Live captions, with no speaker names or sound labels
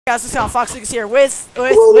Guys, what's going on? Fox Lucas here with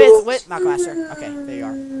FoxlucasMaster. Okay, there you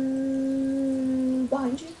are.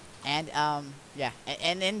 Behind you. And yeah,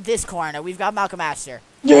 and in this corner we've got FoxlucasMaster.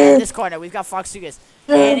 Yeah. And in this corner we've got Fox Lucas.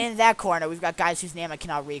 Yeah. And in that corner we've got guys whose name I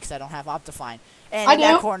cannot read because I don't have Optifine. And in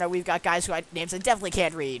that corner we've got guys whose names I definitely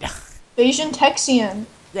can't read. Bayesian Texian.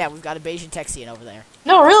 Yeah, we've got a Bayesian Texian over there.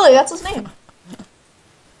 No, really, that's his name.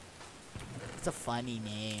 It's a funny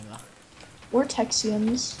name. We're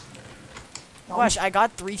Texians. Oh gosh, I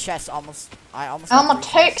got 3 chests almost. I'm a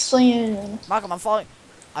Texian. Malcolm, I'm following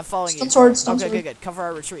you. Stone sword, stone okay, sword. good. Cover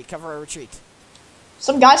our retreat. Cover our retreat.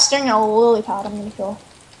 Some guy's staring at a lily pad. I'm gonna kill.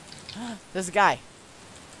 There's a guy.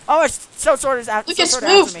 Oh, it's Stone Sword is after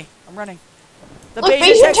me. I'm running. The Look,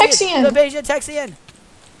 Bayesian Texian. The Bayesian Texian.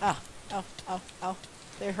 Oh.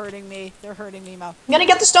 They're hurting me. Mal. I'm gonna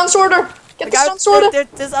get the stone sworder. Get the stone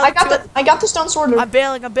sworder. I got the stone sworder. I'm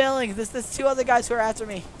bailing. There's 2 other guys who are after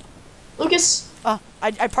me. Lucas. I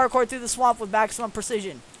parkoured through the swamp with maximum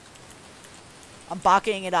precision. I'm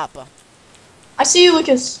bocking it up. I see you,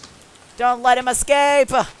 Lucas. Don't let him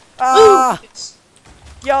escape.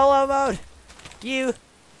 YOLO mode. You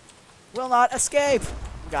will not escape.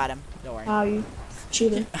 Got him. Don't worry. Oh, you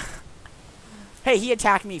cheater. Hey, he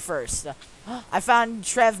attacked me first. I found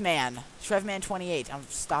Trevman. Trevman 28. I'm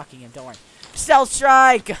stalking him. Don't worry. Stealth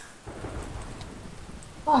strike.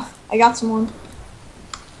 Oh, I got someone.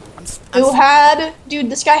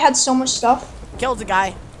 Dude, this guy had so much stuff. Killed the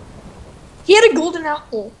guy. He had a golden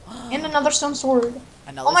apple and another stone sword.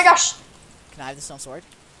 Oh my gosh. Can I have the stone sword?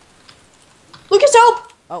 Lucas,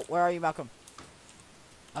 help! Oh, where are you, Malcolm?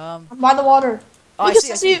 I'm by the water. Oh,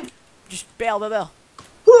 Lucas, I see you. Just bail.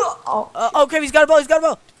 Oh. Okay, he's got a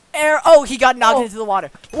bow. Oh, he got knocked into the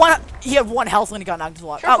water. He had 1 health when he got knocked into the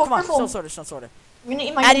water. Careful, oh, come on. careful. Stone sword. I'm gonna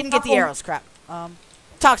eat my I didn't get the arrows. Crap.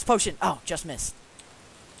 Tox potion. Oh, just missed.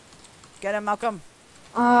 Get him, Malcolm.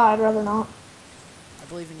 I'd rather not. I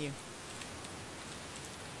believe in you.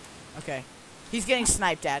 Okay. He's getting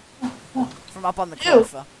sniped at from up on the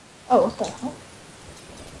cliff. Oh, what the hell?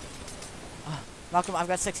 Malcolm, I've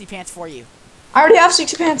got sexy pants for you. I already have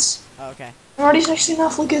 60 pants. Oh, okay. I'm already sexy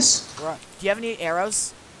enough, Lucas. Do you have any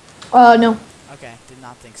arrows? No. Okay, did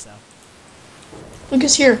not think so.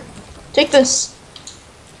 Lucas, here. Take this.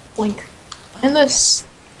 Blink. And this.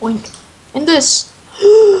 Blink. And this.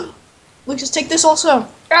 Lucas, take this also.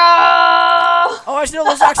 Ah! Oh, I know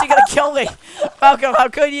those are actually gonna kill me. Malcolm, how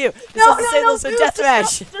could you? No, this is a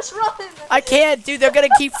deathmatch. Just run. I can't, dude. They're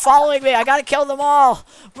gonna keep following me. I gotta kill them all.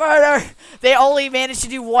 Murder. They only managed to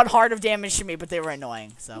do 1 heart of damage to me, but they were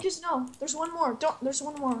annoying. So. Lucas, no. There's one more. There's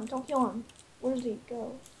one more. Don't kill him. Where did he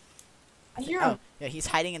go? I hear him. Oh, yeah, he's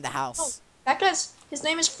hiding in the house. Oh, that guy's. His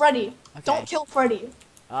name is Freddy. Okay. Don't kill Freddy.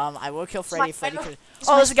 I will kill Freddy.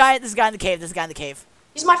 Oh, there's a guy in the cave.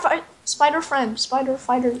 He's my spider friend. Spider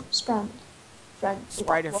fighter friend.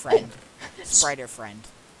 Spider friend. Spider friend.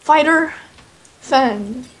 Fighter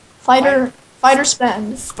friend. Fighter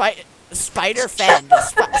spend. Spider fend.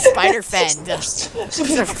 Spider fend.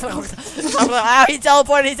 Oh, he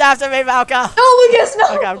teleported. He's after me, Malcolm. No, Lucas,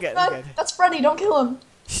 no. Okay, I'm good. That's Freddy. Don't kill him.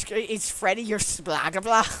 It's Freddy. You're blah blah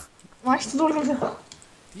blah. Do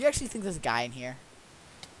you actually think there's a guy in here?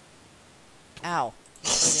 Ow.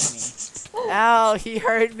 Ow, he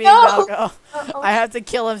hurt me, no. Malcolm. I have to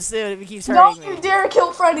kill him soon if he keeps hurting me. Don't you dare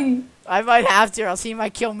kill Freddy. I might have to, or else he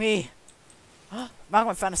might kill me. Malcolm,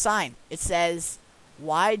 I found a sign. It says,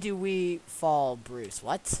 "Why do we fall, Bruce?"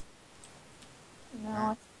 What? No,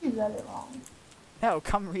 I think you read it wrong. No,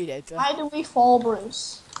 come read it. Why do we fall,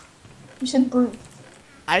 Bruce? You said Bruce.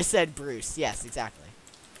 I said Bruce. Yes, exactly.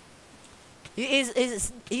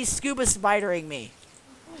 He's scuba spidering me.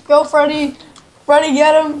 Go, Freddy. Freddy,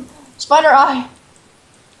 get him. Spider eye.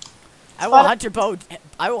 I will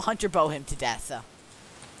hunter bow him to death.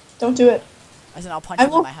 Don't do it. As in, I'll punch him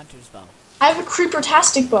with my hunter's bow. I have a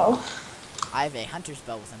creeper-tastic bow. I have a hunter's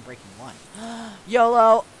bow with unbreaking 1.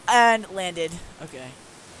 YOLO and landed. Okay.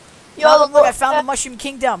 YOLO. Look, I found the Mushroom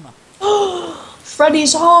Kingdom.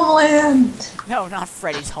 Freddy's homeland. No, not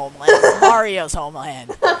Freddy's homeland. It's Mario's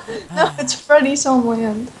homeland. No, it's Freddy's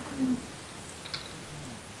homeland.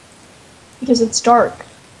 Because it's dark.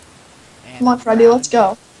 And come on, Freddy, let's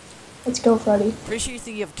go. Let's go, Freddy. Pretty sure you're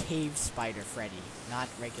thinking of Cave Spider Freddy, not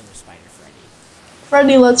regular Spider Freddy.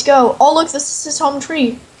 Freddy, let's go. Oh, look, this is his home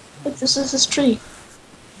tree. Look, this is his tree.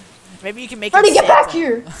 Maybe you can make Freddy, him get back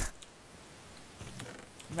here!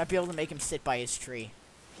 You might be able to make him sit by his tree.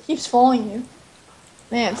 He keeps following you.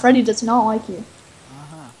 Man, Freddy does not like you.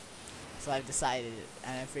 Uh-huh. So I've decided,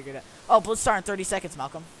 and I figured out... Oh, let's start in 30 seconds,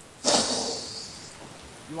 Malcolm.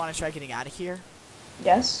 You want to try getting out of here?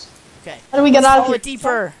 Yes. Okay. How do we get out of here? Follow it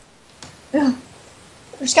deeper. Yeah.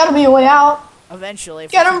 There's gotta be a way out. Eventually.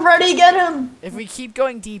 Get him, Freddy, get him! If we keep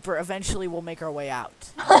going deeper, eventually we'll make our way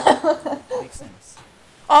out. Makes sense.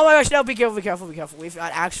 Oh my gosh, no, be careful, be careful, be careful. We've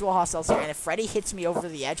got actual hostiles here, and if Freddy hits me over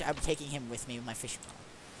the edge, I'm taking him with me with my fishing rod.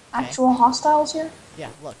 Okay? Actual hostiles here?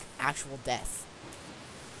 Yeah, look, actual death.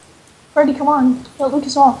 Freddy, come on. Let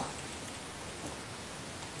Lucas off.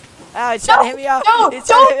 Oh, he's trying to hit me off. No, He's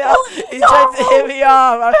trying to hit me off. He's trying to hit me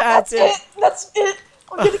off. I had to. That's it.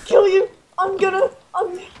 I'm gonna kill you.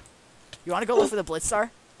 You want to go look for the Blitz Star?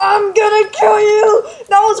 I'm gonna kill you.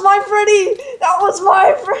 That was my Freddy. That was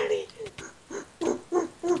my Freddy.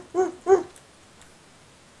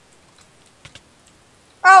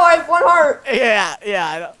 Oh, I have 1 heart. Yeah, yeah.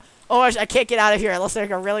 I know. Oh my gosh, I can't get out of here unless I make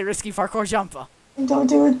a really risky parkour jump. Don't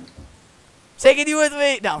do it. Taking you with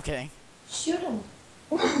me. No, I'm kidding. Shoot him.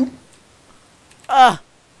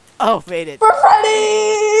 Oh, made it. For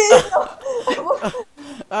Freddy!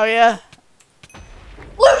 Oh, yeah?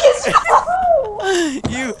 Lucas, no!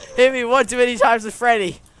 You hit me one too many times with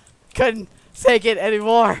Freddy. Couldn't take it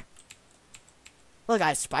anymore. Look, I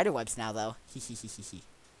have spider webs now, though.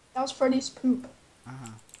 That was Freddy's poop.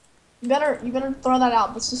 Uh-huh. You better throw that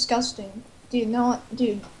out. That's disgusting. Dude, no what?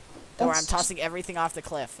 Dude. Don't worry, I'm tossing everything off the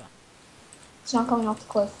cliff. It's not going off the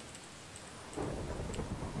cliff.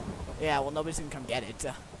 Yeah, well, nobody's gonna come get it.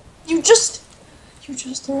 You just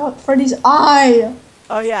threw out Freddy's eye.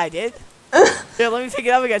 Oh, yeah, I did? Here, let me pick it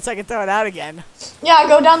up again so I can throw it out again. Yeah,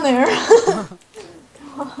 go down there.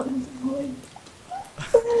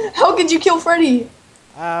 How could you kill Freddy?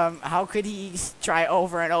 How could he try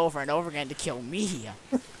over and over and over again to kill me?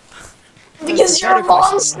 Because you're a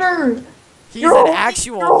monster. He's an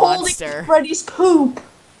actual monster. Holding Freddy's poop.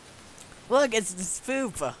 Look, it's this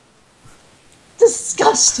poop.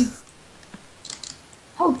 Disgusting.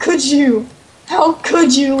 How could you? How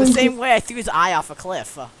could you? The same way I threw his eye off a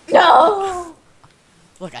cliff. No.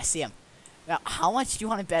 Look, I see him. Now, how much do you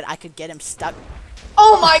want to bet I could get him stuck?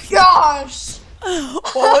 Oh my gosh!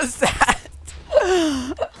 What was that?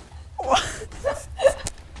 What?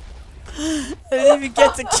 I didn't even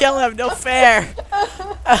get to kill him. No fair.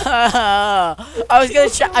 I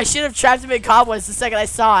should have trapped him in cobwebs the second I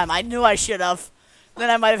saw him. I knew I should have. Then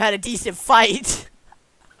I might have had a decent fight.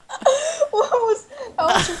 That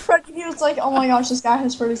was your Freddy. He was like, oh my gosh, this guy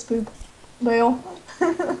has Freddy's poop. Bail.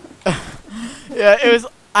 Yeah, it was.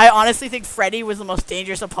 I honestly think Freddy was the most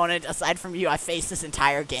dangerous opponent aside from you I faced this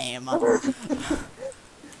entire game.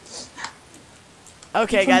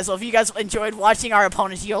 Okay, guys. Well, if you guys enjoyed watching our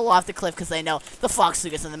opponents yodel off the cliff because they know the Fox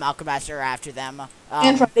Lucas and the MalcolmMaster are after them.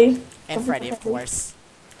 And Freddy. And Freddy, of course.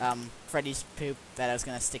 Freddy's poop that I was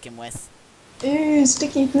gonna stick him with. Ooh,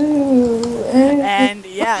 sticky poo. And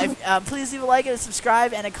yeah, please leave a like and a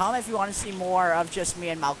subscribe and a comment if you want to see more of just me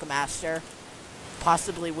and MalcolmMaster,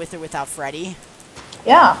 possibly with or without Freddy.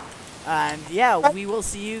 Yeah. And yeah, we will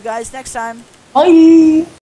see you guys next time. Bye.